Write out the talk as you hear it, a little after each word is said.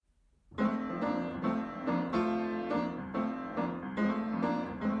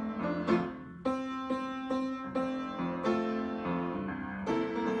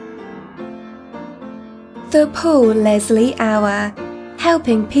The Paul Leslie Hour,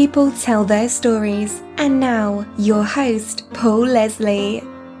 helping people tell their stories. And now, your host, Paul Leslie.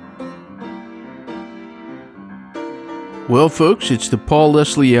 Well, folks, it's the Paul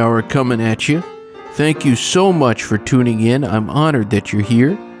Leslie Hour coming at you. Thank you so much for tuning in. I'm honored that you're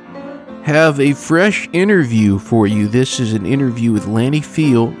here. Have a fresh interview for you. This is an interview with Lanny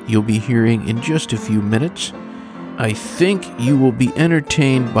Fiel you'll be hearing in just a few minutes. I think you will be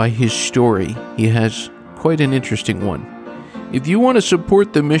entertained by his story. He has quite an interesting one. If you want to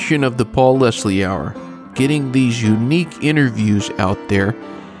support the mission of the Paul Leslie Hour, getting these unique interviews out there,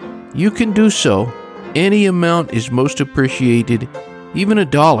 you can do so. Any amount is most appreciated, even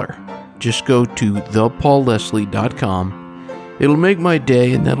 $1. Just go to thepaulleslie.com. It'll make my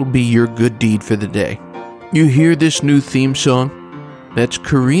day, and that'll be your good deed for the day. You hear this new theme song? That's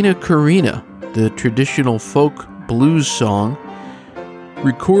Karina Karina, the traditional folk blues song,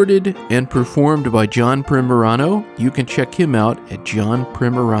 recorded and performed by John Primorano. You can check him out at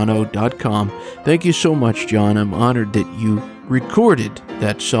johnprimorano.com. Thank you so much, John. I'm honored that you recorded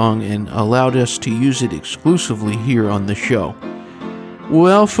that song and allowed us to use it exclusively here on the show.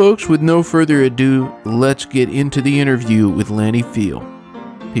 Well, folks, with no further ado, let's get into the interview with Lanny Fiel.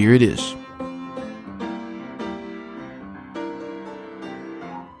 Here it is.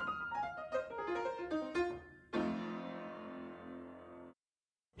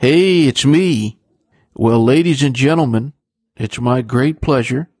 Hey, it's me. Well, ladies and gentlemen, it's my great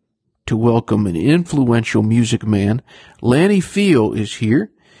pleasure to welcome an influential music man. Lanny Fiel is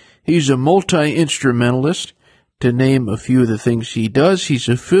here. He's a multi-instrumentalist. To name a few of the things he does, he's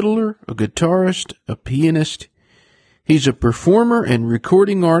a fiddler, a guitarist, a pianist. He's a performer and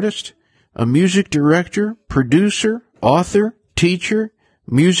recording artist, a music director, producer, author, teacher,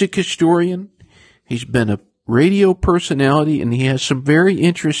 music historian. He's been a radio personality, and he has some very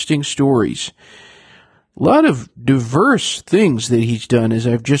interesting stories. A lot of diverse things that he's done, as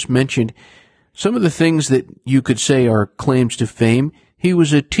I've just mentioned. Some of the things that you could say are claims to fame. He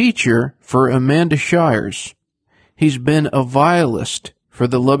was a teacher for Amanda Shires. He's been a violist for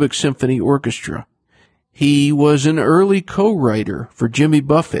the Lubbock Symphony Orchestra. He was an early co-writer for Jimmy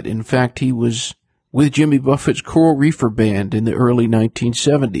Buffett. In fact, he was with Jimmy Buffett's Coral Reefer Band in the early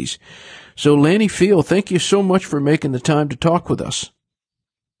 1970s. So, Lanny Fiel, thank you so much for making the time to talk with us.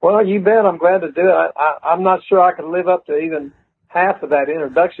 Well, you bet. I'm glad to do it. I'm not sure I can live up to even half of that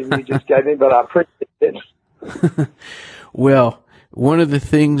introduction you just gave me, but I appreciate it. Well, one of the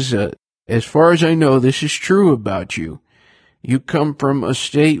things, as far as I know, this is true about you. You come from a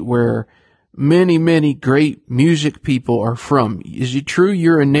state where many, many great music people are from. Is it true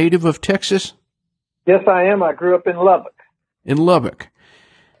you're a native of Texas? Yes, I am. I grew up in Lubbock. In Lubbock.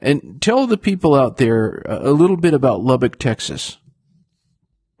 And tell the people out there a little bit about Lubbock, Texas.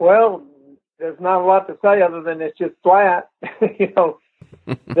 Well, there's not a lot to say other than it's just flat. It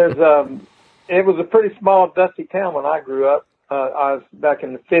was a pretty small, dusty town when I grew up. I was back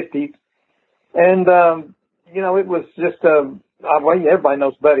in the 50s. And, it was just, everybody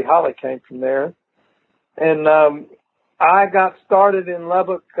knows Buddy Holly came from there. And I got started in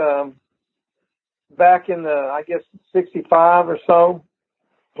Lubbock back in the, 65 or so,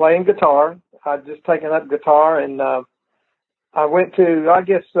 playing guitar. I'd just taken up guitar, and I went to,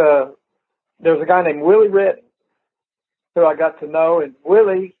 there was a guy named Willie Redding who I got to know, and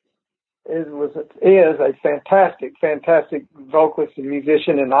Willie is a fantastic vocalist and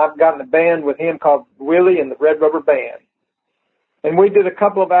musician, and I've gotten a band with him called Willie and the Red Rubber Band. And we did a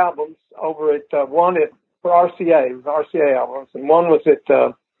couple of albums over at, for RCA, it was RCA albums, and one was at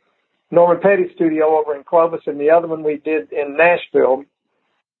Norman Petty's studio over in Clovis, and the other one we did in Nashville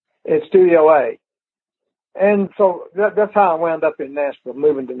at Studio A. And so that's how I wound up in Nashville,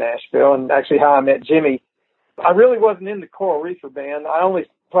 moving to Nashville, and actually how I met Jimmy. I really wasn't in the Coral Reefer Band. I only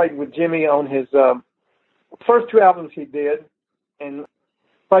played with Jimmy on his first two albums he did, and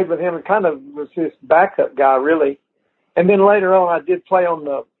played with him and kind of was his backup guy, really. And then later on, I did play on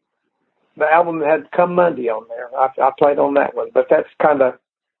the album that had Come Monday on there. I played on that one, but that's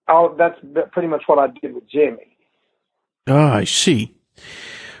pretty much what I did with Jimmy. Ah, I see.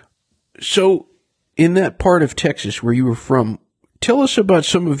 So, in that part of Texas where you were from, tell us about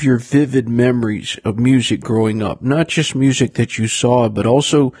some of your vivid memories of music growing up. Not just music that you saw, but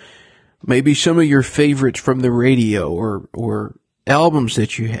also maybe some of your favorites from the radio or albums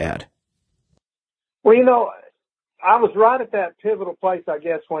that you had. Well, I was right at that pivotal place, I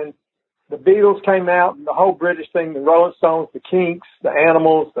guess, when the Beatles came out and the whole British thing, the Rolling Stones, the Kinks, the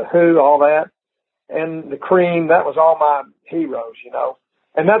Animals, the Who, all that, and the Cream. That was all my heroes,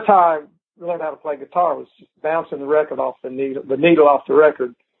 And that's how I learned how to play guitar, was just bouncing the record off the needle off the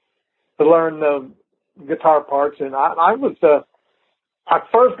record, to learn the guitar parts. And I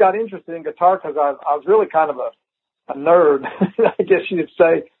first got interested in guitar because I was really kind of a nerd, I guess you'd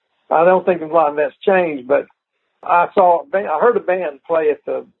say. I don't think a lot of that's changed, but I heard a band play at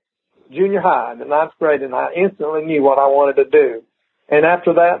the junior high in the 9th grade, and I instantly knew what I wanted to do. And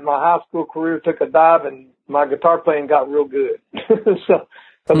after that, my high school career took a dive, and my guitar playing got real good. So,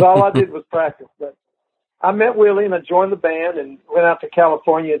 because all I did was practice. But I met Willie, and I joined the band, and went out to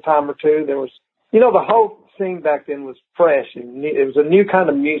California a time or two. There was, the whole scene back then was fresh, and it was a new kind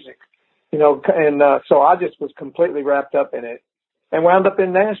of music, and so I just was completely wrapped up in it, and wound up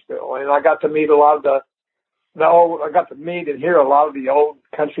in Nashville, and I got to meet a lot of I got to meet and hear a lot of the old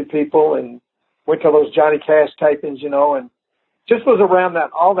country people, and went to those Johnny Cash tapings, and just was around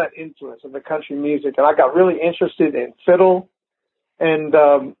all that influence of the country music. And I got really interested in fiddle and,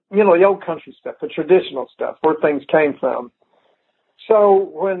 the old country stuff, the traditional stuff, where things came from. So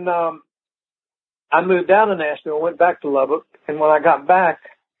when I moved down to Nashville, went back to Lubbock, and when I got back,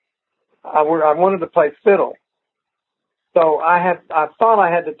 I wanted to play fiddle. So I thought I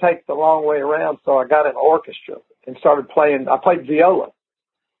had to take the long way around, so I got an orchestra and started playing. I played viola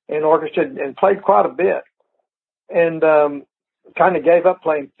in orchestra and played quite a bit, and kind of gave up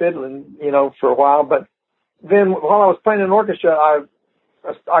playing fiddling, for a while. But then while I was playing in orchestra,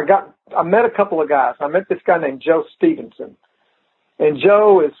 I met a couple of guys. I met this guy named Joe Stevenson, and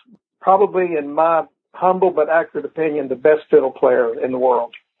Joe is probably, in my humble but accurate opinion, the best fiddle player in the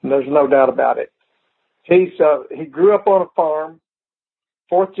world. And there's no doubt about it. He grew up on a farm,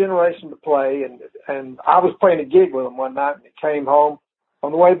 4th generation to play, and I was playing a gig with him one night, and he came home.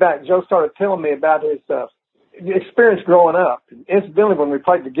 On the way back, Joe started telling me about his experience growing up. Incidentally, when we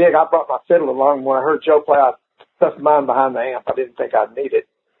played the gig, I brought my fiddle along. When I heard Joe play, I stuffed mine behind the amp. I didn't think I'd need it.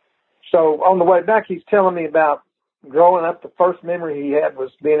 So on the way back, he's telling me about growing up. The first memory he had was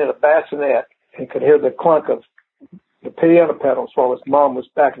being in a bassinet and could hear the clunk of the piano pedals while his mom was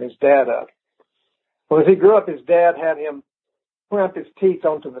backing his dad up. Well, as he grew up, his dad had him clamp his teeth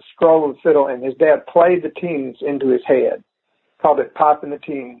onto the scroll of the fiddle, and his dad played the tunes into his head, called it piping the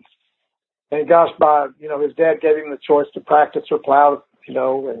tunes. And gosh, his dad gave him the choice to practice or plow,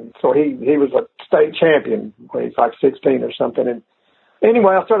 and so he was a state champion when he was like 16 or something. And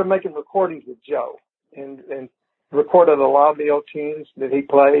anyway, I started making recordings with Joe and recorded a lot of the old tunes that he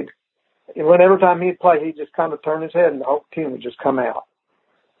played. And every time he'd play, he'd just kind of turn his head and the whole tune would just come out.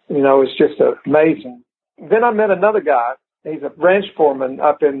 It's just amazing. Then I met another guy. He's a ranch foreman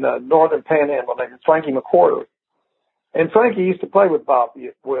up in the northern panhandle named Frankie McWhorter. And Frankie used to play with Bob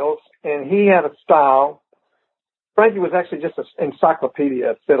Wills, and he had a style. Frankie was actually just an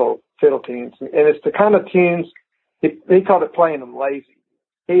encyclopedia of fiddle tunes. And it's the kind of tunes, he called it playing them lazy.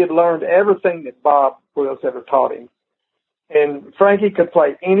 He had learned everything that Bob Wills ever taught him. And Frankie could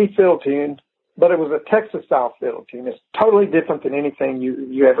play any fiddle tune, but it was a Texas-style fiddle tune. It's totally different than anything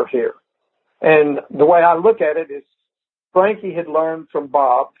you ever hear. And the way I look at it is Frankie had learned from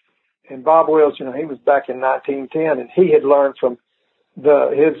Bob, and Bob Wills, he was back in 1910, and he had learned from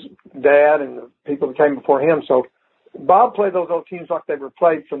his dad and the people that came before him. So Bob played those old tunes like they were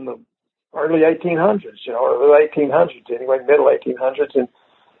played from the early 1800s, or the 1800s anyway, middle 1800s. And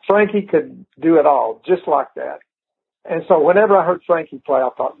Frankie could do it all just like that. And so whenever I heard Frankie play, I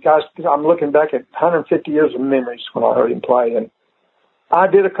thought, gosh, I'm looking back at 150 years of memories when I heard him play. And I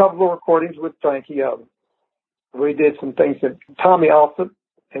did a couple of recordings with Frankie. We did some things that Tommy Alsop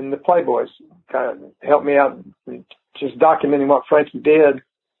and the Playboys kind of helped me out, just documenting what Frankie did.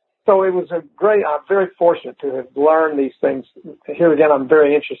 So it was I'm very fortunate to have learned these things. Here again, I'm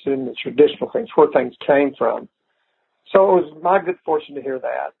very interested in the traditional things, where things came from. So it was my good fortune to hear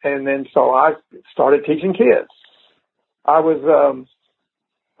that. And then so I started teaching kids. I was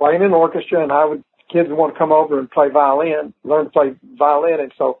playing in orchestra, and kids would want to come over and learn to play violin.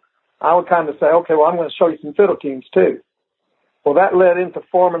 And so I would kind of say, okay, well, I'm going to show you some fiddle tunes too. Well, that led into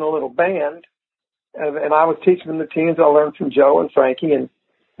forming a little band, and I was teaching them the tunes I learned from Joe and Frankie. And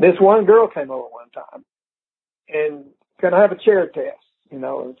this one girl came over one time and going to have a chair test,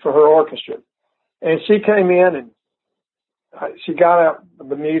 for her orchestra. And she came in and she got out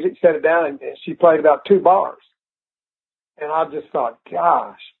the music, set it down, and she played about 2 bars. And I just thought,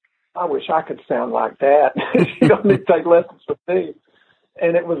 gosh, I wish I could sound like that. She don't need to take lessons from me.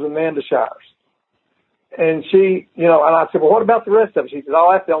 And it was Amanda Shires. And she, and I said, well, what about the rest of it? She said, oh,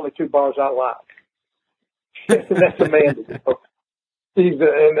 that's the only 2 bars I like. And that's Amanda.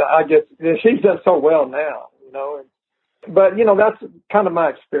 And I guess she's done so well now, But, that's kind of my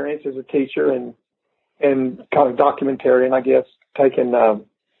experience as a teacher and kind of documentarian, I guess,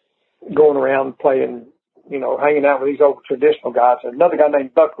 going around playing, hanging out with these old traditional guys. Another guy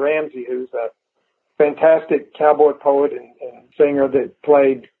named Buck Ramsey, who's a fantastic cowboy poet and singer that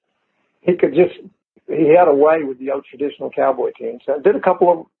played. He had a way with the old traditional cowboy tunes. I did a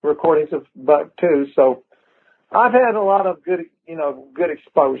couple of recordings of Buck too, so I've had a lot of good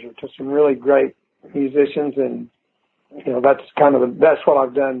exposure to some really great musicians, and that's what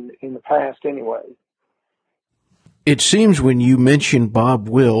I've done in the past anyway. It seems when you mention Bob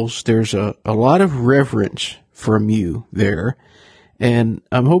Wills, there's a lot of reverence from you there. And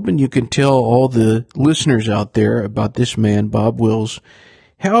I'm hoping you can tell all the listeners out there about this man, Bob Wills.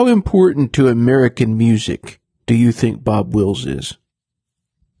 How important to American music do you think Bob Wills is?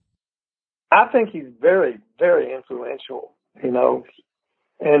 I think he's very, very influential,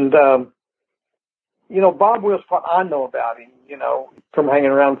 and, Bob Wills, what I know about him, from hanging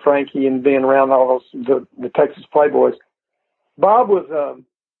around Frankie and being around all those, the Texas Playboys, Bob was,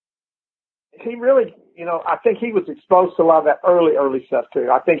 he really, I think he was exposed to a lot of that early stuff too.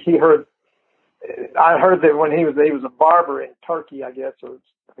 I think I heard that when he was a barber in Turkey, I guess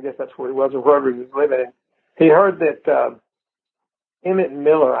that's where he was, or wherever he was living. And he heard that, Emmett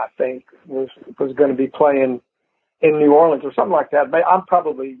Miller, I think, was going to be playing in New Orleans or something like that. I'm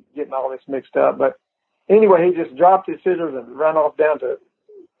probably getting all this mixed up, but anyway, he just dropped his scissors and ran off down to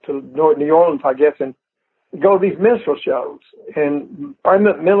New Orleans, I guess, and go to these minstrel shows. And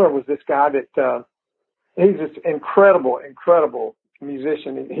Emmett Miller was this guy that he's this incredible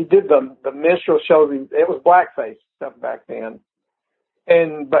musician. He did the minstrel shows. It was blackface stuff back then.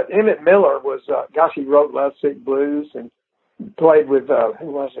 But Emmett Miller was, he wrote Lovesick Blues and played with,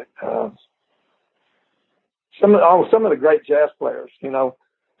 who was it? Some of the great jazz players,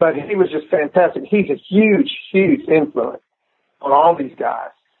 but he was just fantastic. He's a huge influence on all these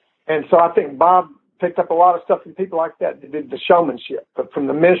guys. And so I think Bob picked up a lot of stuff from people like that did the showmanship, but from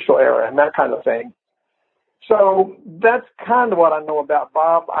the minstrel era and that kind of thing. So that's kind of what I know about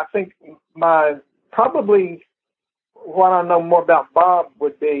Bob. I think probably what I know more about Bob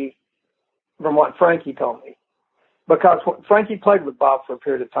would be from what Frankie told me. Because Frankie played with Bob for a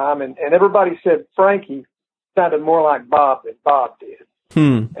period of time, and everybody said Frankie sounded more like Bob than Bob did.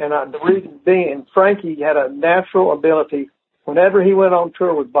 And the reason being, Frankie had a natural ability. Whenever he went on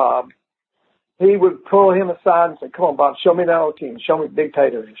tour with Bob, he would pull him aside and say, "Come on, Bob, show me that old tune, show me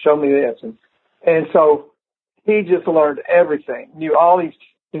Dictator, show me this." And so he just learned everything, knew all these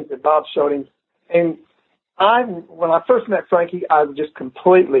things that Bob showed him. And when I first met Frankie, I was just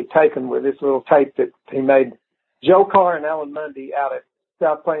completely taken with this little tape that he made. Joe Carr and Alan Mundy out at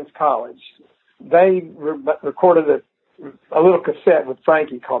South Plains College, they recorded a little cassette with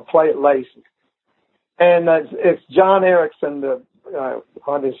Frankie called Play It Lacy. And it's John Erickson,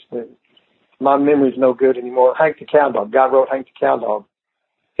 my memory's no good anymore, Hank the Cowdog. God wrote Hank the Cowdog.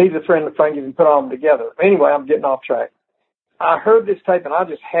 He's a friend of Frankie's and put all them together. Anyway, I'm getting off track. I heard this tape and I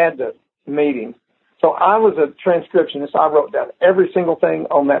just had to meet him. So I was a transcriptionist. I wrote down every single thing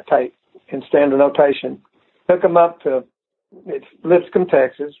on that tape in standard notation. Took him up to Lipscomb,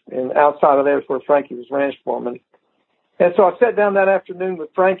 Texas, and outside of there is where Frankie was ranch foreman. And so I sat down that afternoon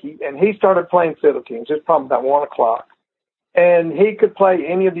with Frankie, and he started playing fiddle tunes. It was probably about 1 o'clock. And he could play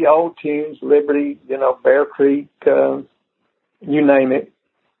any of the old tunes, Liberty, Bear Creek, you name it,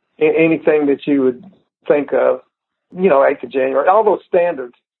 anything that you would think of, 8th of January, all those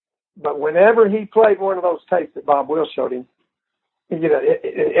standards. But whenever he played one of those tapes that Bob Wills showed him,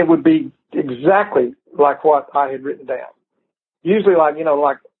 it would be exactly like what I had written down. Usually, like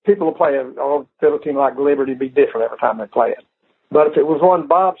people will play an old fiddle tune like Liberty be different every time they play it. But if it was one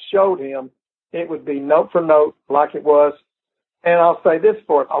Bob showed him, it would be note for note like it was. And I'll say this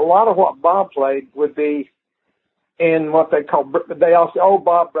for it: a lot of what Bob played would be in what they also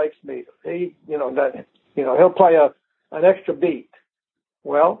Bob breaks meter. He'll play an extra beat.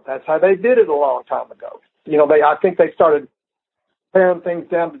 Well, that's how they did it a long time ago. I think they started paring things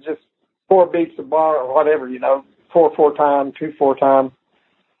down to just 4 beats a bar or whatever, 4/4 time, 2/4 time,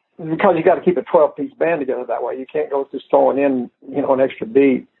 because you got to keep a 12-piece band together that way. You can't go just throwing in, an extra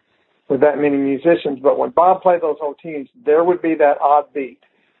beat with that many musicians. But when Bob played those old tunes, there would be that odd beat.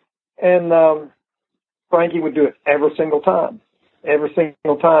 And Frankie would do it every single time.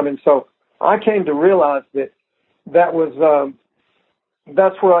 And so I came to realize that was,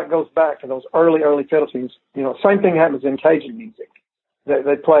 that's where it goes back to those early fiddle tunes. Same thing happens in Cajun music.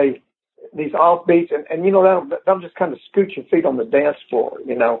 They play these off beats, and that'll just kind of scoot your feet on the dance floor,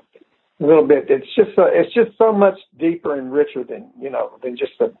 a little bit. It's just so much deeper and richer than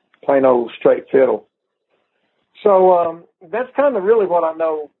just a plain old straight fiddle. So that's kind of really what I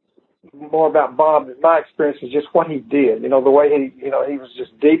know more about Bob. My experience is just what he did. The way he was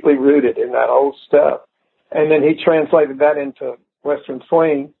just deeply rooted in that old stuff, and then he translated that into Western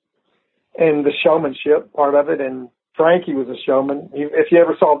swing. and the showmanship part of it. And Frankie was a showman. If you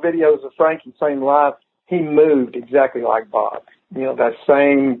ever saw videos of Frankie playing live, he moved exactly like Bob. You know, that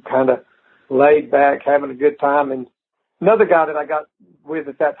same kind of laid back, having a good time. And another guy that I got with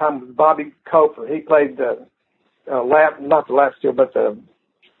at that time was Bobby Kofer. He played the not the lap steel, but the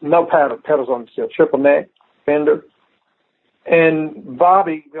no pedals on the steel, triple neck, Fender. And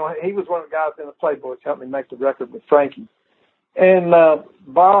Bobby, you know, he was one of the guys in the Playboys helped me make the record with Frankie. And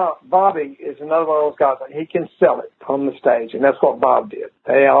Bobby is another one of those guys. He can sell it on the stage, and that's what Bob did.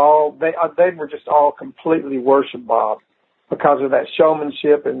 They were just all completely worship Bob because of that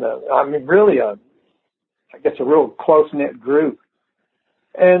showmanship and really I guess a real close knit group.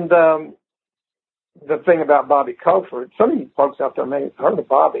 And the thing about Bobby Kofer, some of you folks out there may have heard of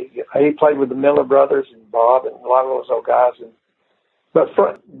Bobby. He played with the Miller Brothers and Bob and a lot of those old guys. But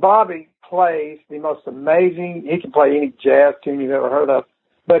Bobby plays the most amazing. He can play any jazz tune you've ever heard of,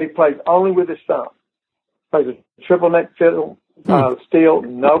 but he plays only with his thumb. Plays a triple neck fiddle, steel,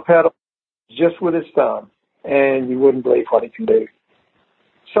 no pedal, just with his thumb, and you wouldn't believe what he can do.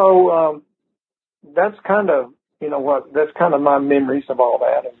 So that's kind of that's kind of my memories of all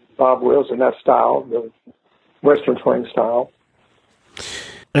that, and Bob Wills and that style, the Western swing style.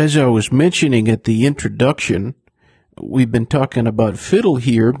 As I was mentioning at the introduction, we've been talking about fiddle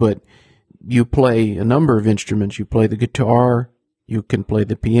here, but you play a number of instruments. You play the guitar, you can play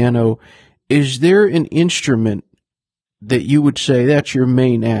the piano. Is there an instrument that you would say that's your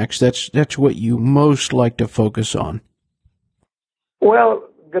main axe? That's what you most like to focus on? Well,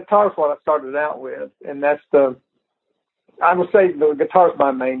 guitar is what I started out with, and I would say the guitar is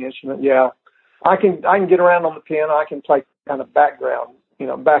my main instrument. Yeah, I can get around on the piano. I can play kind of background,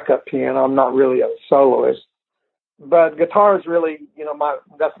 backup piano. I'm not really a soloist. But guitar is really,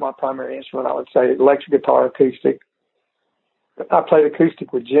 that's my primary instrument, I would say. Electric guitar, acoustic. I played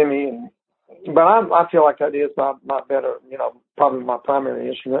acoustic with Jimmy, but I feel like that is my better, probably my primary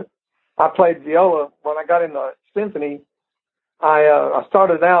instrument. I played viola. When I got in the symphony, I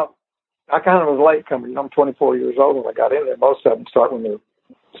started out, I kind of was a latecomer. I'm 24 years old when I got in there. Most of them start when they're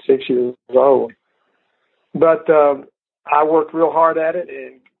 6 years old. But I worked real hard at it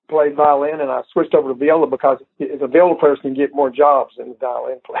and played violin, and I switched over to viola because the viola players can get more jobs than the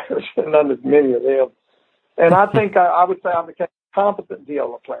violin players, and none as many of them. And I think I would say I became a competent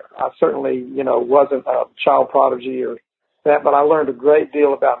viola player. I certainly, wasn't a child prodigy or that, but I learned a great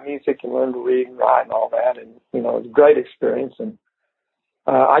deal about music and learned to read and write and all that, and it was a great experience. And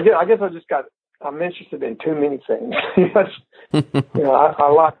I guess I'm interested in too many things.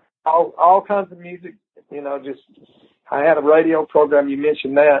 I like all kinds of music. I had a radio program, you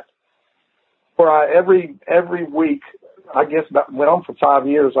mentioned that, where every week, I guess went on for 5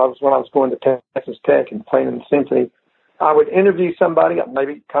 years. When I was going to Texas Tech and playing in the symphony, I would interview somebody,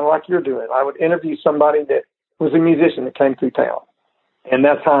 maybe kind of like you're doing. I would interview somebody that was a musician that came through town. And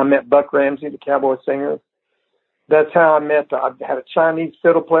that's how I met Buck Ramsey, the cowboy singer. That's how I had a Chinese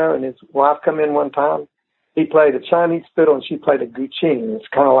fiddle player, and his wife come in one time. He played a Chinese fiddle, and she played a guqin. It's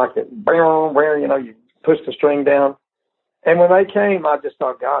kind of like you push the string down. And when they came, I just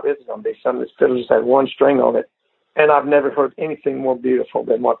thought, God, this is going to be something. This fiddle just had one string on it. And I've never heard anything more beautiful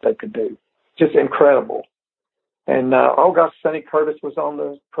than what they could do. Just incredible. And, Sonny Curtis was on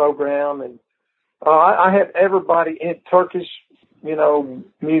the program. And I had everybody in Turkish,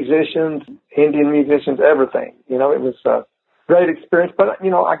 musicians, Indian musicians, everything. It was a great experience. But,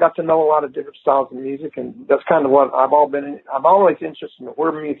 I got to know a lot of different styles of music. And that's kind of what I'm always interested in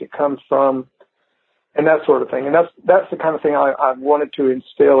where music comes from. And that sort of thing. And that's the kind of thing I wanted to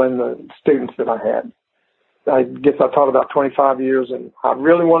instill in the students that I had. I guess I taught about 25 years, and I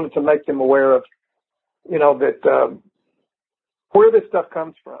really wanted to make them aware of, that where this stuff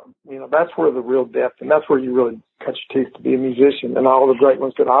comes from. That's where the real depth, and that's where you really cut your teeth to be a musician. And all the great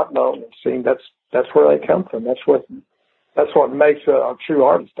ones that I've known and seen, that's where they come from. That's what makes a true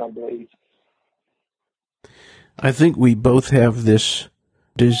artist, I believe. I think we both have this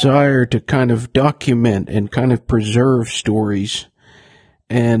desire to kind of document and kind of preserve stories.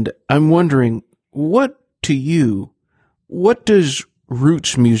 And I'm wondering, what does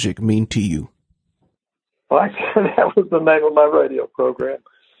roots music mean to you? Well, that was the name of my radio program.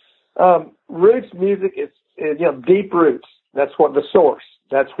 Roots music is deep roots. That's what the source.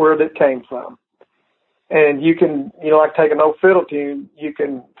 That's where it came from. And you can, like take an old fiddle tune, they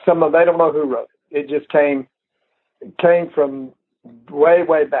don't know who wrote it. It just came from way,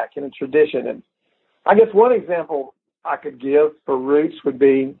 way back in a tradition. And I guess one example I could give for roots would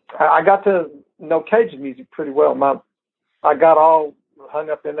be, I got to know Cajun music pretty well. I got all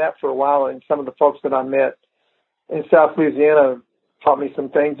hung up in that for a while, and some of the folks that I met in South Louisiana taught me some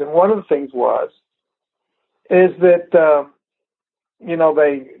things. And one of the things is that,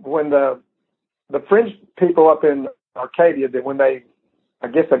 when the French people up in Arcadia, that when they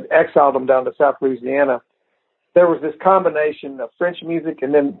exiled them down to South Louisiana, there was this combination of French music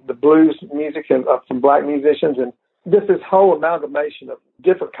and then the blues music and from black musicians, and just this whole amalgamation of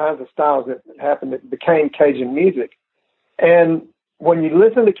different kinds of styles that happened that became Cajun music. And when you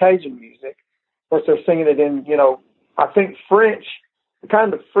listen to Cajun music, of course they're singing it in, I think French, the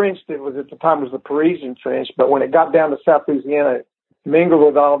kind of French that was at the time was the Parisian French, but when it got down to South Louisiana, it mingled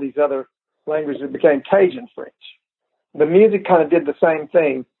with all these other languages, it became Cajun French. The music kind of did the same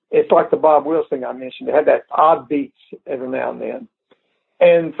thing. It's like the Bob Wills thing I mentioned. It had that odd beats every now and then.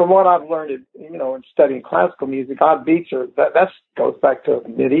 And from what I've learned, in studying classical music, odd beats that goes back to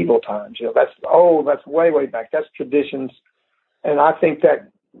medieval times. That's way, way back. That's traditions. And I think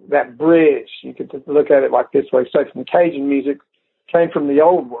that bridge, you could look at it like this way. So from Cajun music came from the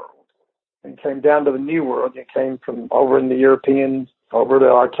old world and came down to the new world. It came from over in the Europeans, over to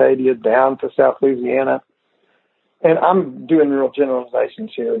Arcadia, down to South Louisiana. And I'm doing real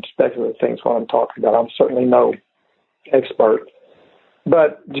generalizations here and speculative things what I'm talking about. I'm certainly no expert.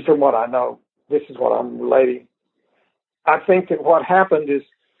 But from what I know, this is what I'm relating. I think that what happened is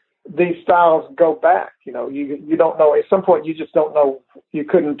these styles go back. You don't know. At some point, you just don't know. You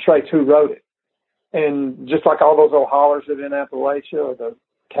couldn't trace who wrote it. And just like all those old hollers that in Appalachia or the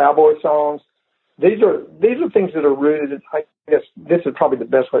cowboy songs, these are things that are rooted in, I guess this is probably the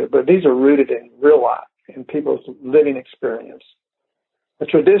best way, but these are rooted in real life, in people's living experience. A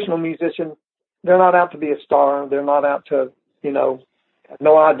traditional musician, they're not out to be a star. They're not out to, have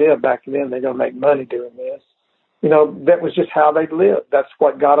no idea back then they're going to make money doing this. That was just how they lived. That's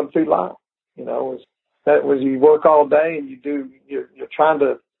what got them through life. You work all day and you're trying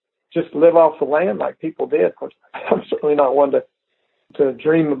to just live off the land like people did. Of course, I'm certainly not one to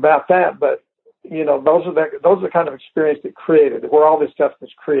dream about that, but those are the kind of experience that created where all this stuff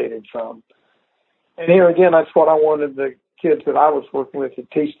was created from. And here again, that's what I wanted the kids that I was working with to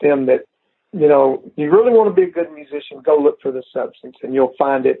teach them that, you really want to be a good musician, go look for the substance and you'll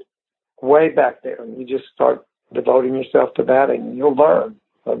find it way back there. And you just start devoting yourself to that and you'll learn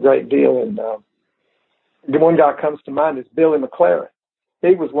a great deal. And the one guy comes to mind is Billy McLaren.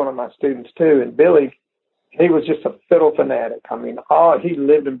 He was one of my students too. And Billy, he was just a fiddle fanatic. I mean, he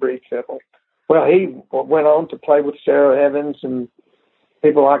lived and breathed fiddle. Well, he went on to play with Sarah Evans and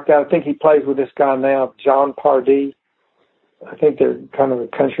people like that. I think he plays with this guy now, John Pardee. I think they're kind of a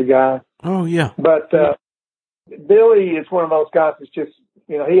country guy. Oh, yeah. But Billy is one of those guys that's just,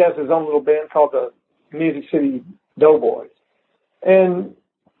 he has his own little band called the Music City Doughboys. And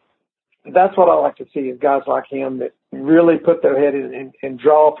that's what I like to see is guys like him that really put their head in and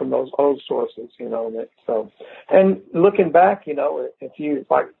draw from those old sources, And looking back, if you,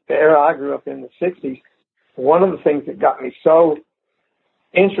 like the era I grew up in the 60s, one of the things that got me so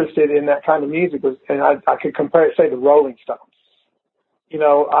interested in that kind of music was, and I could compare it, say, the Rolling Stones.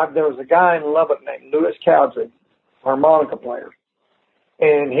 There was a guy in Lubbock named Louis Cowdery, harmonica player,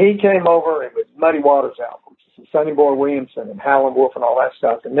 and he came over and with Muddy Waters albums, Sonny Boy Williamson and Howlin' Wolf and all that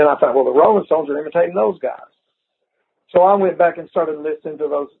stuff. And then I thought, well, the Rolling Stones are imitating those guys. So I went back and started listening to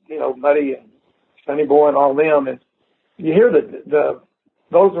those, Muddy and Sonny Boy and all them, and you hear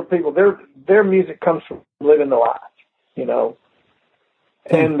those are people. Their music comes from living the life,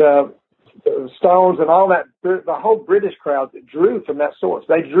 And the Stones and all that, the whole British crowd that drew from that source.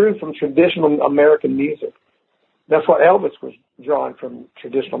 They drew from traditional American music. That's what Elvis was drawing from,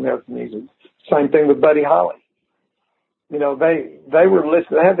 traditional American music. Same thing with Buddy Holly. They were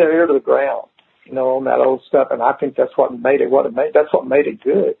listening. They had their ear to the ground, on that old stuff. And I think that's what made it That's what made it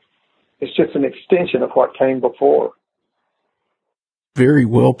good. It's just an extension of what came before. Very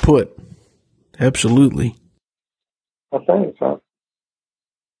well put. Absolutely. I think so.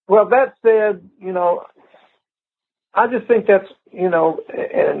 Well, that said, I just think that's,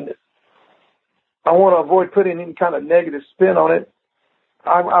 and I want to avoid putting any kind of negative spin on it.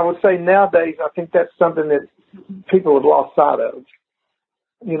 I would say nowadays, I think that's something that people have lost sight of.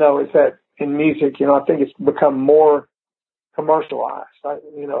 Is that in music, I think it's become more commercialized.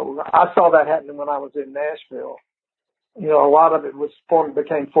 I saw that happening when I was in Nashville. A lot of it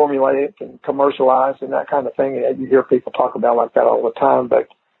became formulaic and commercialized and that kind of thing. You hear people talk about like that all the time, but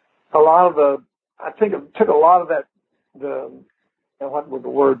I think it took a lot of that, what would the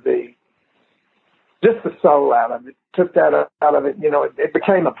word be? Just the soul out of it. Took that out of it. It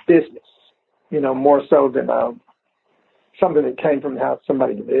became a business, more so than something that came from how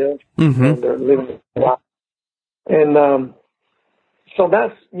somebody lived. Mm-hmm. And they're living their life. And so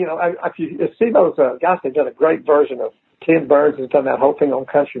that's, if you see those guys, they've done a great version of Tim Burns has done that whole thing on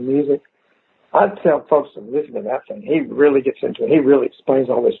country music. I'd tell folks to listen to that thing. He really gets into it. He really explains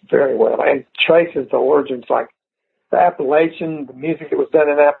all this very well and traces the origins, like the Appalachian, the music that was done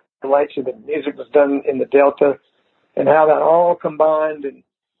in Appalachia, the music was done in the Delta, and how that all combined and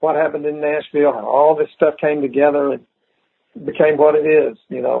what happened in Nashville, how all this stuff came together and became what it is,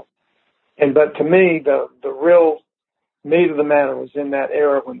 you know. But to me, the real meat of the matter was in that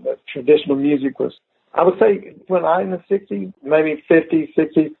era when the traditional music was, I would say, when I in the 60s, maybe 50s,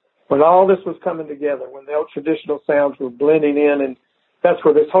 60s, when all this was coming together, when the old traditional sounds were blending in, and that's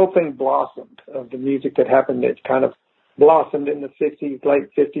where this whole thing blossomed, of the music that happened. It kind of blossomed in the 60s, late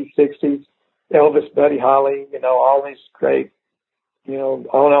 50s, 60s. Elvis, Buddy Holly, you know, all these great, you know,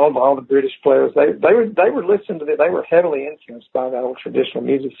 all the British players. They were listening to it. They were heavily influenced by that old traditional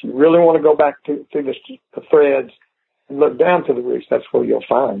music. If you really want to go back to the threads and look down to the roots, that's where you'll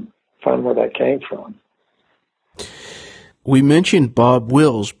find where that came from. We mentioned Bob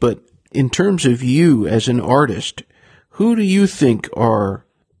Wills, but in terms of you as an artist, who do you think are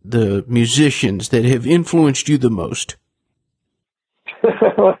the musicians that have influenced you the most?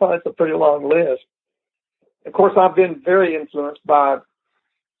 Well, that's a pretty long list. Of course, I've been very influenced by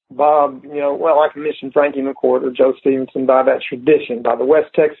Bob, you know, well, like I mentioned, Frankie McCord or Joe Stevenson, by that tradition, by the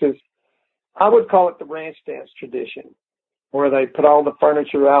West Texas, I would call it the ranch dance tradition, where they put all the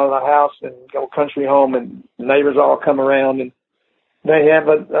furniture out of the house and go country home, and neighbors all come around and they have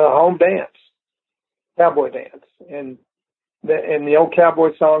a home dance, cowboy dance, and the old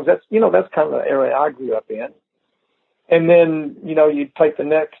cowboy songs. That's kind of the area I grew up in. And then, you know, you take the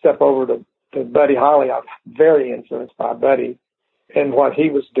next step over to Buddy Holly. I'm very influenced by Buddy and what he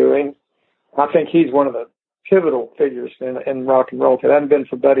was doing. I think he's one of the pivotal figures in rock and roll. If it hadn't been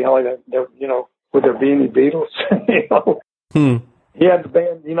for Buddy Holly, you know, would there be any Beatles? You know, he had the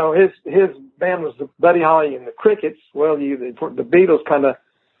band. You know, his band was the Buddy Holly and the Crickets. Well, the Beatles kind of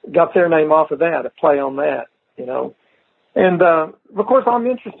got their name off of that, a play on that. You know, and of course, I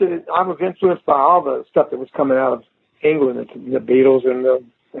was influenced by all the stuff that was coming out of England, the Beatles and the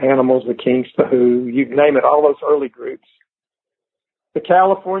Animals, the Kinks, the Who, you name it, all those early groups. The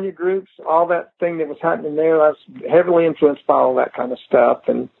California groups, all that thing that was happening there, I was heavily influenced by all that kind of stuff.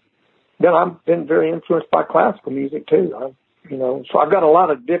 And then I've been very influenced by classical music too. So I've got a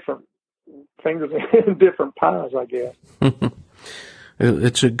lot of different fingers in different pies, I guess.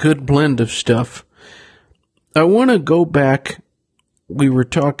 It's a good blend of stuff. I want to go back. We were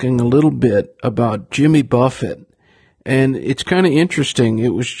talking a little bit about Jimmy Buffett. And it's kind of interesting.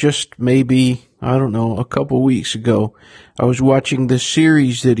 It was just maybe, I don't know, a couple weeks ago, I was watching this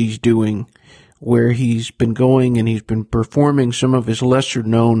series that he's doing where he's been going and he's been performing some of his lesser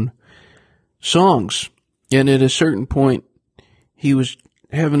known songs. And at a certain point, he was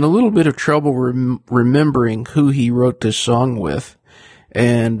having a little bit of trouble remembering who he wrote this song with.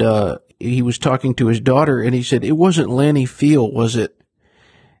 And he was talking to his daughter and he said, "It wasn't Lanny Fiel, was it?"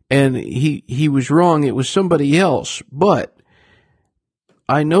 And he was wrong. It was somebody else. But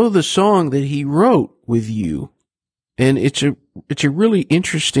I know the song that he wrote with you, and it's a really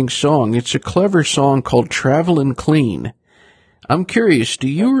interesting song. It's a clever song called "Travelin' Clean." I'm curious, do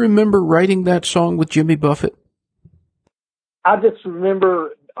you remember writing that song with Jimmy Buffett? I just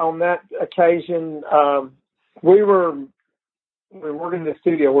remember on that occasion, we were working in the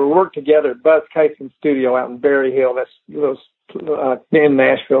studio. We worked together at Buzz Cason's studio out in Berry Hill. That's in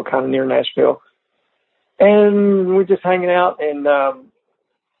Nashville, kind of near Nashville. And we were just hanging out, and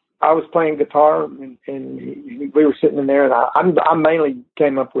I was playing guitar, and we were sitting in there, and I mainly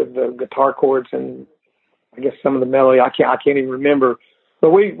came up with the guitar chords and I guess some of the melody. I can't even remember. But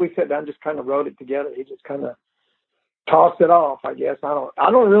we sat down and just kind of wrote it together. He just kind of tossed it off, I guess. I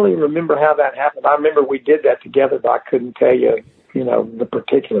don't really remember how that happened. I remember we did that together, but I couldn't tell you, the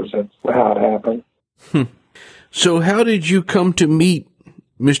particulars of how it happened. So how did you come to meet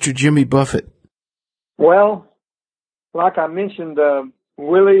Mr. Jimmy Buffett? Well, like I mentioned,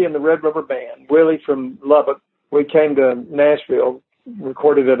 Willie and the Red Rubber Band, Willie from Lubbock, we came to Nashville,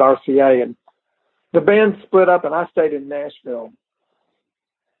 recorded at RCA, and the band split up and I stayed in Nashville.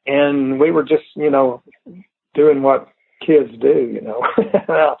 And we were just, doing what kids do,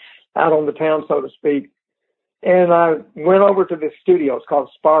 out on the town, so to speak. And I went over to this studio, it's called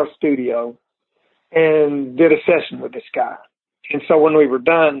Spar Studio, and did a session with this guy. And so when we were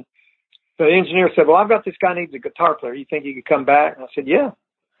done, the engineer said, "Well, I've got this guy needs a guitar player. You think he could come back?" And I said, "Yeah."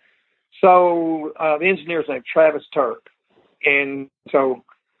 So the engineer's named Travis Turk. And so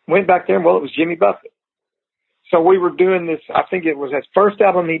went back there, and well, it was Jimmy Buffett. So we were doing this, I think it was his first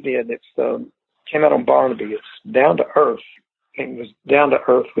album he did. It's came out on Barnaby. It's Down to Earth. I think it was Down to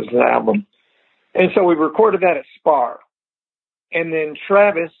Earth was the album. And so we recorded that at Spar. And then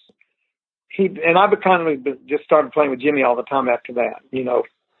Travis, and I kind of just started playing with Jimmy all the time after that,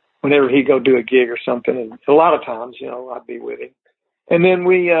 whenever he'd go do a gig or something. And a lot of times, I'd be with him. And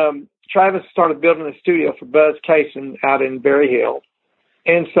then Travis started building a studio for Buzz Cason out in Berry Hill.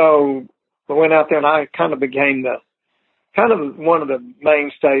 And so I went out there and I kind of became one of the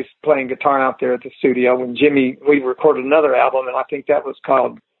mainstays playing guitar out there at the studio. When we recorded another album, and I think that was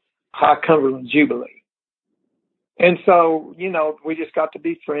called High Cumberland Jubilee. And so, we just got to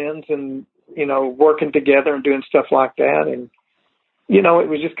be friends and, working together and doing stuff like that. And, it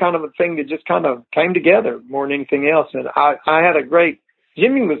was just kind of a thing that just kind of came together more than anything else. And I had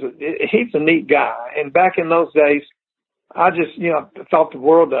Jimmy he's a neat guy. And back in those days, I just, thought the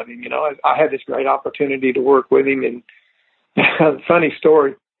world of him. I had this great opportunity to work with him. And funny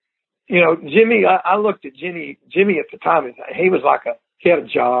story, Jimmy, I looked at Jimmy at the time, and he was he had a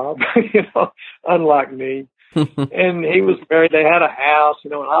job, unlike me. And he was married. They had a house,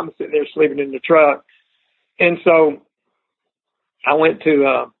 and I'm sitting there sleeping in the truck. And so I went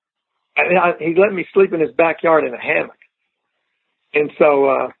to, he let me sleep in his backyard in a hammock. And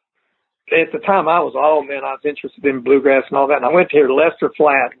so at the time I was interested in bluegrass and all that. And I went to hear Lester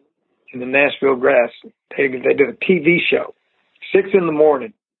Flatt in the Nashville Grass. They did a TV show, 6 a.m.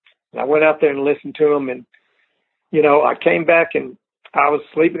 And I went out there and listened to him. And, I came back and I was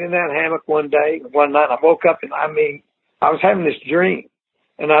sleeping in that hammock one night. I woke up and I was having this dream,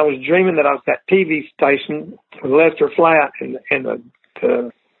 and I was dreaming that I was at that TV station with Lester Flatt, and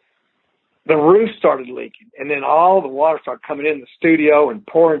the roof started leaking, and then all the water started coming in the studio and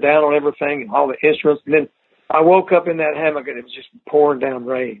pouring down on everything and all the instruments. And then I woke up in that hammock and it was just pouring down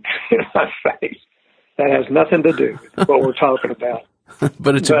rain in my face. That has nothing to do with what we're talking about.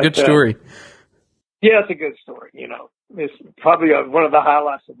 But it's a good story. Yeah, it's a good story. It's probably one of the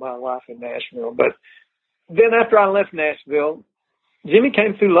highlights of my life in Nashville. But then after I left Nashville, Jimmy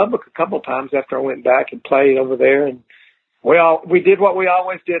came through Lubbock a couple of times after I went back and played over there. And we did what we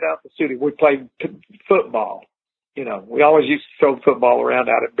always did out in the studio. We played football. We always used to throw football around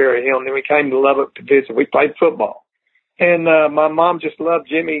out at Berry Hill. And then we came to Lubbock to visit. We played football. And my mom just loved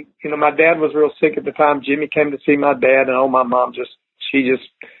Jimmy. My dad was real sick at the time. Jimmy came to see my dad. And my mom she just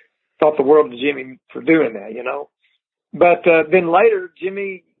thought the world of Jimmy for doing that, But then later,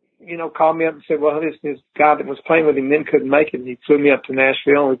 Jimmy, called me up and said, well, this guy that was playing with him then couldn't make it. And he flew me up to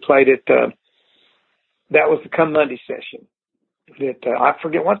Nashville, and we played it. That was the Come Monday session. I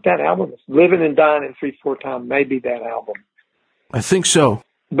forget what that album is. Living and Dying in 3/4 Time, maybe that album. I think so.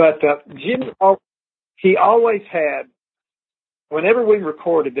 But Jimmy, he always had, whenever we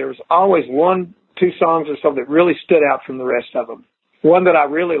recorded, there was always 1, 2 songs or so that really stood out from the rest of them. One that I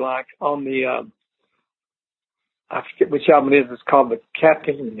really like on the, I forget which album it is. It's called The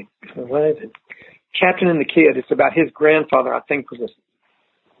Captain and the Captain and the Kid. It's about his grandfather. I think he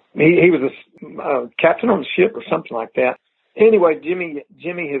was a captain on the ship or something like that. Anyway, Jimmy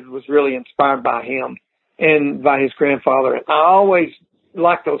was really inspired by him and by his grandfather. And I always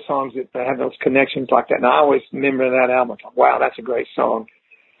like those songs that have those connections like that. And I always remember that album. I thought, wow, that's a great song.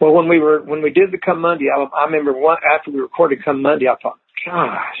 Well, when we did the Come Monday album, I remember after we recorded Come Monday, I thought,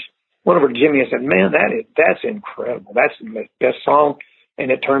 gosh, went over to Jimmy and said, man, that's incredible. That's the best song. And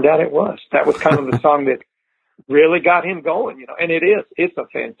it turned out it was. That was kind of the song that really got him going, and it is. It's a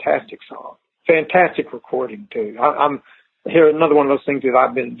fantastic song. Fantastic recording, too. I'm here, another one of those things that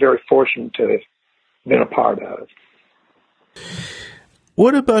I've been very fortunate to have been a part of.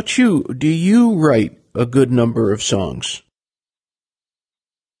 What about you? Do you write a good number of songs?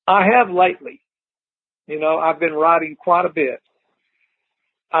 I have lately. I've been writing quite a bit.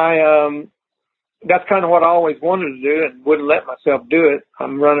 That's kind of what I always wanted to do and wouldn't let myself do it.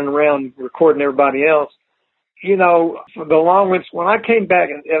 I'm running around recording everybody else. For the longest, when I came back,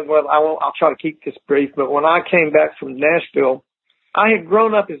 I'll try to keep this brief, but when I came back from Nashville, I had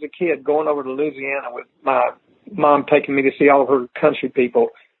grown up as a kid going over to Louisiana with my mom taking me to see all of her country people.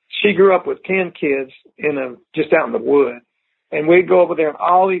 She grew up with 10 kids just out in the woods. And we'd go over there, and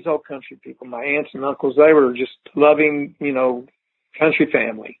all these old country people, my aunts and uncles, they were just loving, country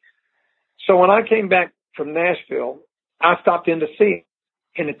family. So when I came back from Nashville, I stopped in to see him.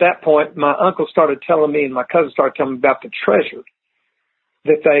 And at that point, my uncle started telling me, and my cousin started telling me about the treasure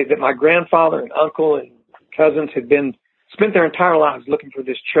that my grandfather and uncle and cousins had spent their entire lives looking for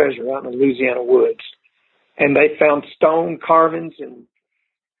this treasure out in the Louisiana woods. And they found stone carvings and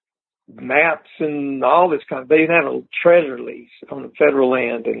maps and all this they had a treasure lease on the federal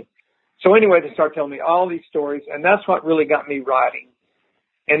land. And so anyway, they started telling me all these stories, and that's what really got me writing.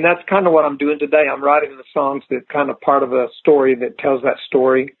 And that's kind of what I'm doing today. I'm writing the songs that kind of part of a story that tells that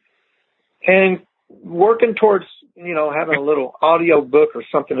story, and working towards having a little audio book or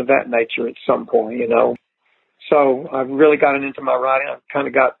something of that nature at some point, So I've really gotten into my writing. I've kind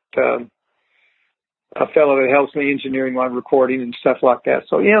of got a fellow that helps me engineering my recording and stuff like that.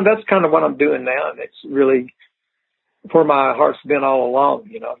 So, that's kind of what I'm doing now. And it's really where my heart's been all along,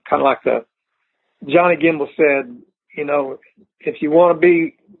 kind of like Johnny Gimble said, if you want to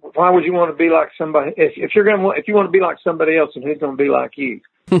be, why would you want to be like somebody? If you want to be like somebody else, then who's going to be like you?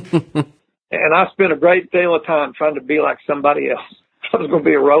 And I spent a great deal of time trying to be like somebody else. I was going to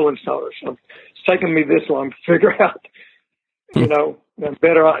be a Rolling Stone or something. It's taken me this long to figure out, better.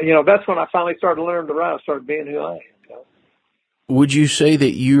 That's when I finally started learning to write. I started being who I am. Would you say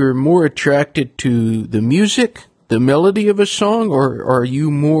that you're more attracted to the music, the melody of a song, or are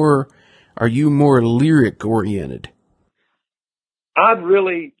you more lyric oriented?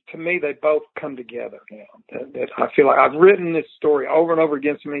 To me, they both come together now. That I feel like I've written this story over and over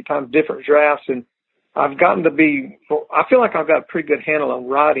again so many times, different drafts, and I've gotten to I feel like I've got a pretty good handle on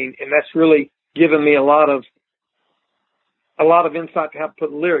writing, and that's really given me a lot of insight to how to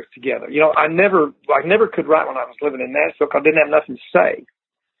put lyrics together. I never could write when I was living in Nashville because I didn't have nothing to say.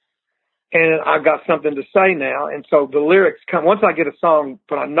 And I've got something to say now, and so the lyrics come, once I get a song,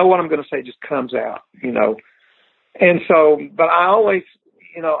 but I know what I'm going to say, it just comes out, And so, but I always,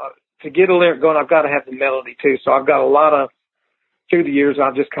 to get a lyric going, I've got to have the melody too. So I've got a lot of, through the years,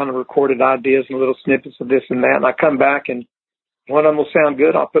 I've just kind of recorded ideas and little snippets of this and that. And I come back and one of them will sound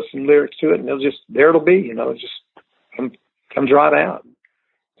good. I'll put some lyrics to it and there it'll be, it just comes right out.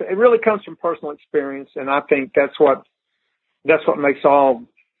 So it really comes from personal experience. And I think that's what makes all,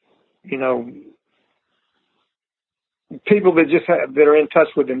 people that are in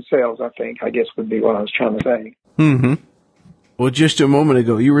touch with themselves, I guess would be what I was trying to say. Mm-hmm. Well, just a moment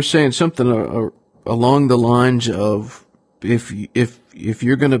ago, you were saying something along the lines of if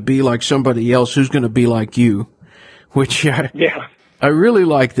you're going to be like somebody else, who's going to be like you? Which I really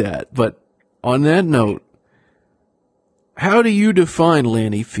like that. But on that note, how do you define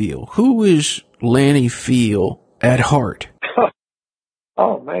Lanny Fiel? Who is Lanny Fiel at heart?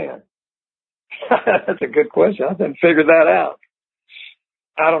 Oh man, that's a good question. I didn't figure that out.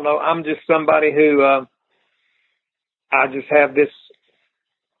 I don't know. I'm just somebody who.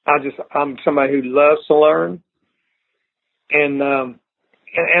 I'm somebody who loves to learn, and I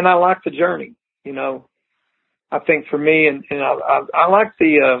like the journey. I think for me, and I like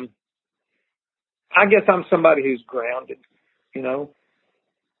I guess I'm somebody who's grounded, and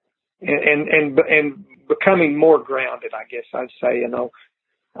becoming more grounded. I guess I'd say,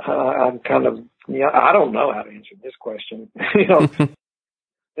 I'm kind of, I don't know how to answer this question,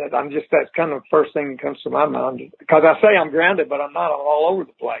 that's kind of the first thing that comes to my mind. Because I say I'm grounded, but I'm not. I'm all over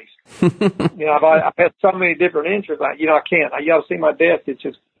the place. I've had so many different interests. I can't. You ought to see my desk. It's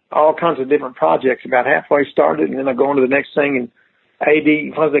just all kinds of different projects. About halfway started, and then I go on to the next thing. And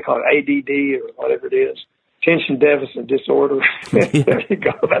what do they call it? ADD or whatever it is. Attention deficit disorder. There you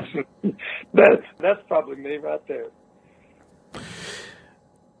go. That's probably me right there.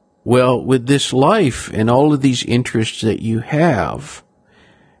 Well, with this life and all of these interests that you have,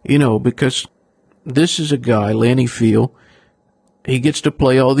 because this is a guy, Lanny Fiel, he gets to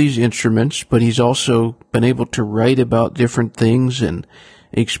play all these instruments, but he's also been able to write about different things and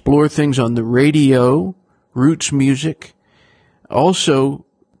explore things on the radio, roots music, also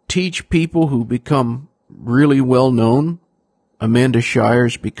teach people who become really well known. Amanda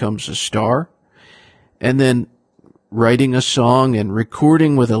Shires becomes a star, and then writing a song and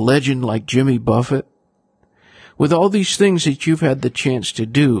recording with a legend like Jimmy Buffett. With all these things that you've had the chance to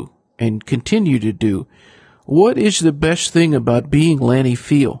do and continue to do, what is the best thing about being Lanny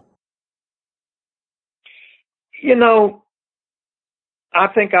Fiel? I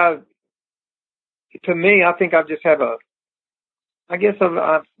think I've just have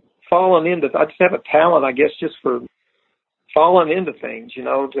I've fallen into, I just have a talent, I guess, just for falling into things, and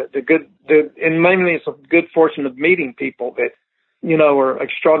mainly it's a good fortune of meeting people that, are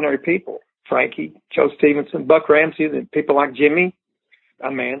extraordinary people. Frankie, Joe Stevenson, Buck Ramsey, and people like Jimmy,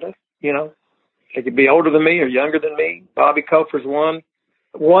 Amanda, they could be older than me or younger than me. Bobby Kofer's one.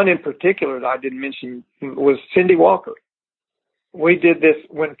 One in particular that I didn't mention was Cindy Walker. We did this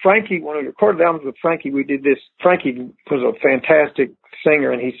when we recorded albums with Frankie, we did this. Frankie was a fantastic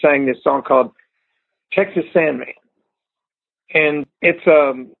singer, and he sang this song called Texas Sandman. And it's,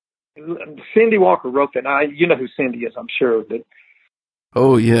 Cindy Walker wrote that. You know who Cindy is, I'm sure. That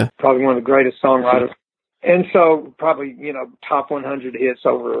Oh, yeah. Probably one of the greatest songwriters. And so probably, top 100 hits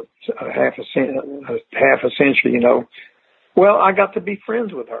over half a century, Well, I got to be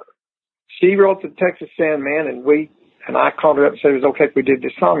friends with her. She wrote the Texas Sandman, and I called her up and said it was okay if we did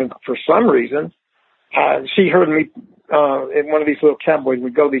this song. And for some reason, she heard me at one of these little cowboys.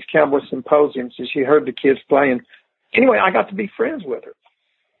 We'd go to these cowboy symposiums, and she heard the kids playing. Anyway, I got to be friends with her.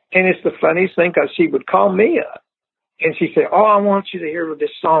 And it's the funniest thing because she would call me up, and she said, "Oh, I want you to hear this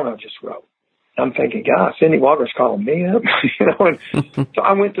song I just wrote." I'm thinking, God, Cindy Walker's calling me up. And so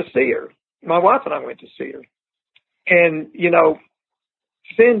I went to see her. My wife and I went to see her. And,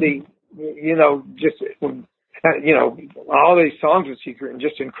 Cindy, just, all these songs that she's written,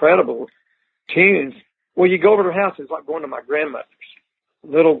 just incredible tunes. Well, you go over to her house, it's like going to my grandmother's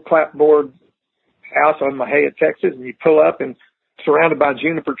little clapboard house on Mahia, Texas, and you pull up and surrounded by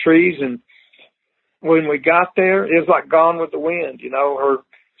juniper trees. And when we got there, it was like Gone with the Wind.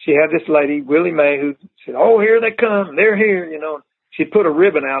 She had this lady, Willie Mae, who said, "Oh, here they come. They're here." She put a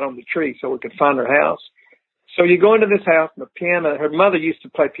ribbon out on the tree so we could find her house. So you go into this house, and the piano, her mother used to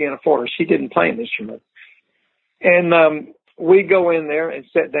play piano for her. She didn't play an instrument. And we go in there and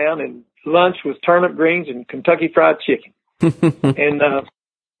sit down, and lunch was turnip greens and Kentucky Fried Chicken. And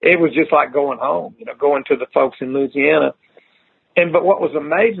it was just like going home, going to the folks in Louisiana. But what was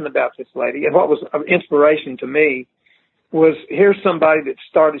amazing about this lady, and what was an inspiration to me, was here's somebody that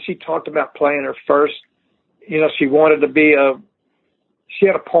started, she talked about playing her first, she wanted to be she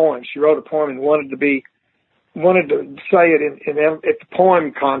had a poem. She wrote a poem and wanted to say it at the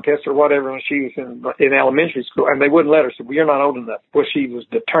poem contest or whatever when she was in elementary school, and they wouldn't let her. Said, "Well, you're not old enough." Well, she was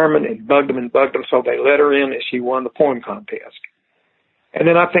determined and bugged them, so they let her in, and she won the poem contest. And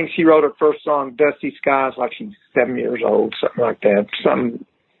then I think she wrote her first song, "Dusty Skies," like she's 7 years old, something like that, something,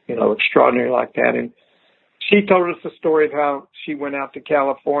 extraordinary like that. And she told us the story of how she went out to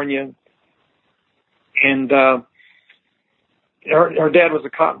California, and her dad was a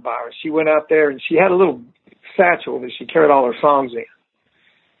cotton buyer. She went out there, and she had a little satchel that she carried all her songs in.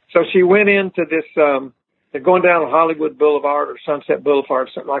 So she went into this, they're going down Hollywood Boulevard or Sunset Boulevard,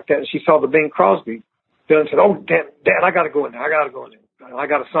 something like that, and she saw the Bing Crosby bill and said, "Oh, Dad, I got to go in there. I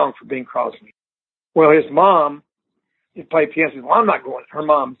got a song for Bing Crosby." Well, his mom, he played piano, said, "Well, I'm not going." Her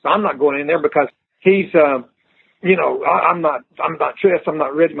mom said, "I'm not going in there because he's, I'm not dressed. I'm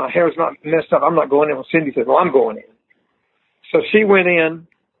not ready. My hair's not messed up. I'm not going in." Well, Cindy said, "Well, I'm going in." So she went in.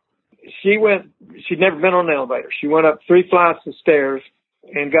 She'd never been on an elevator. She went up 3 flights of stairs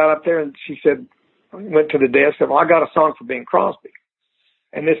and got up there, and she said, went to the desk, said, "Well, I got a song for Bing Crosby."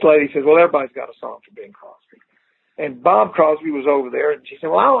 And this lady says, "Well, everybody's got a song for Bing Crosby." And Bob Crosby was over there, and she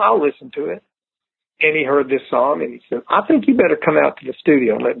said, "Well, I'll listen to it." And he heard this song, and he said, "I think you better come out to the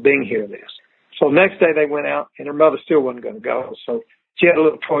studio and let Bing hear this." So next day they went out, and her mother still wasn't going to go. So she had a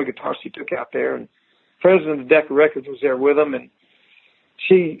little toy guitar she took out there, and the president of Decca Records was there with them, and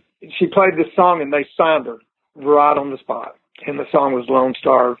she played this song, and they signed her right on the spot. And the song was Lone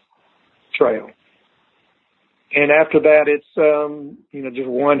Star Trail. And after that, it's, just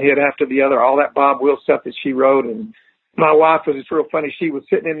one hit after the other, all that Bob Wills stuff that she wrote. And my wife was, it's real funny, she was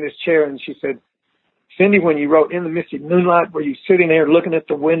sitting in this chair, and she said, "Cindy, when you wrote In the Misty Moonlight, were you sitting there looking at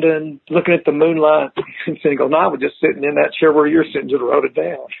the window and looking at the moonlight?" And Cindy goes, "No, I was just sitting in that chair where you're sitting, just wrote it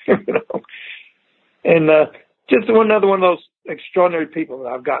down." And just another one of those extraordinary people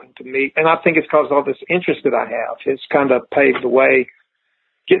that I've gotten to meet. And I think it's because of all this interest that I have. It's kind of paved the way,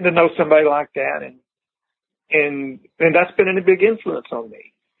 getting to know somebody like that. And that's been a big influence on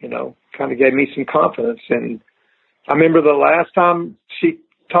me, kind of gave me some confidence. And I remember the last time she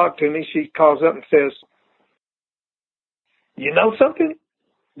talked to me, she calls up and says, "You know something?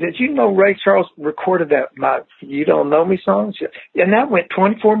 Did you know Ray Charles recorded that my You Don't Know Me song?" And that went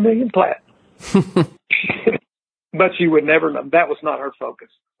 24 million platinum. But you would never know. That was not her focus.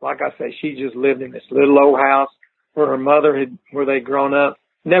 Like I say, she just lived in this little old house where her mother where they'd grown up,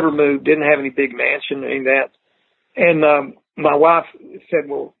 never moved, didn't have any big mansion or any of that. And my wife said,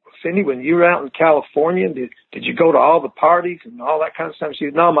 "Well, Cindy, when you were out in California, did you go to all the parties and all that kind of stuff?" She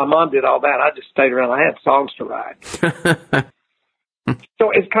said, "No, my mom did all that. I just stayed around. I had songs to write."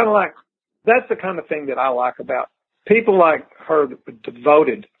 So it's kind of like, that's the kind of thing that I like about people like her that were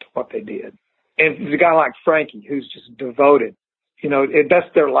devoted to what they did. And there's a guy like Frankie who's just devoted.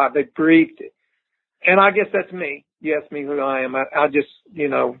 That's their life. They breathed it. And I guess that's me. You ask me who I am. I just,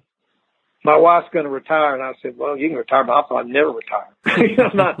 my wife's going to retire. And I said, "Well, you can retire, but I'll never retire."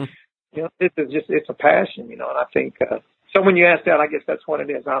 It's a passion, and I think, so when you ask that, I guess that's what it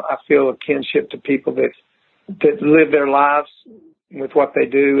is. I feel a kinship to people that live their lives with what they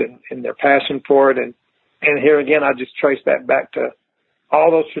do and their passion for it. And here again, I just trace that back to all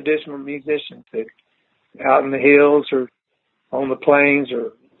those traditional musicians that out in the hills or on the plains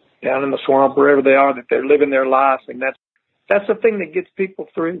or down in the swamp, wherever they are, that they're living their lives. And that's the thing that gets people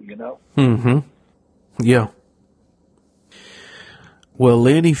through, Mm-hmm. Yeah. Well,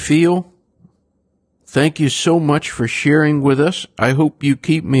 Lanny Fiel, thank you so much for sharing with us. I hope you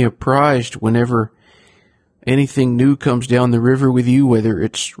keep me apprised whenever anything new comes down the river with you, whether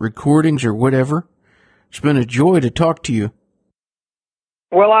it's recordings or whatever. It's been a joy to talk to you.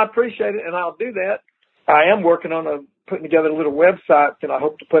 Well, I appreciate it, and I'll do that. I am working on putting together a little website that I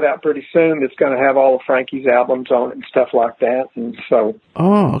hope to put out pretty soon that's going to have all of Frankie's albums on it and stuff like that. And so,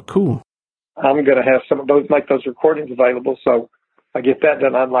 oh, cool. I'm going to have some of those, make those recordings available. So if I get that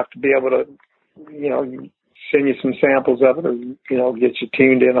done, I'd like to be able to, send you some samples of it, or, get you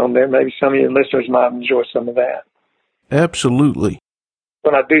tuned in on there. Maybe some of your listeners might enjoy some of that. Absolutely.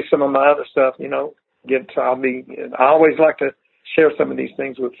 When I do some of my other stuff, I always like to share some of these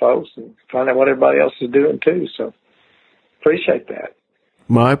things with folks and find out what everybody else is doing too. So appreciate that.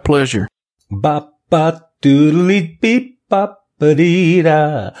 My pleasure. Ba doodly beep bop dee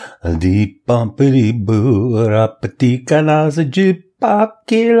da dee bumpity boo rapati kanaza jip pop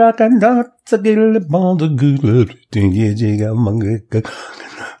kila kanatsa gil bond good tinga manga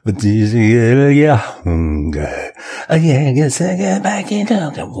but this yeah hunger yeah get back in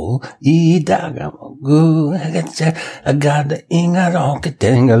the eat dog go I got the inga rock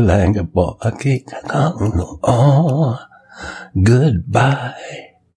tinga langa bo I can't oh goodbye.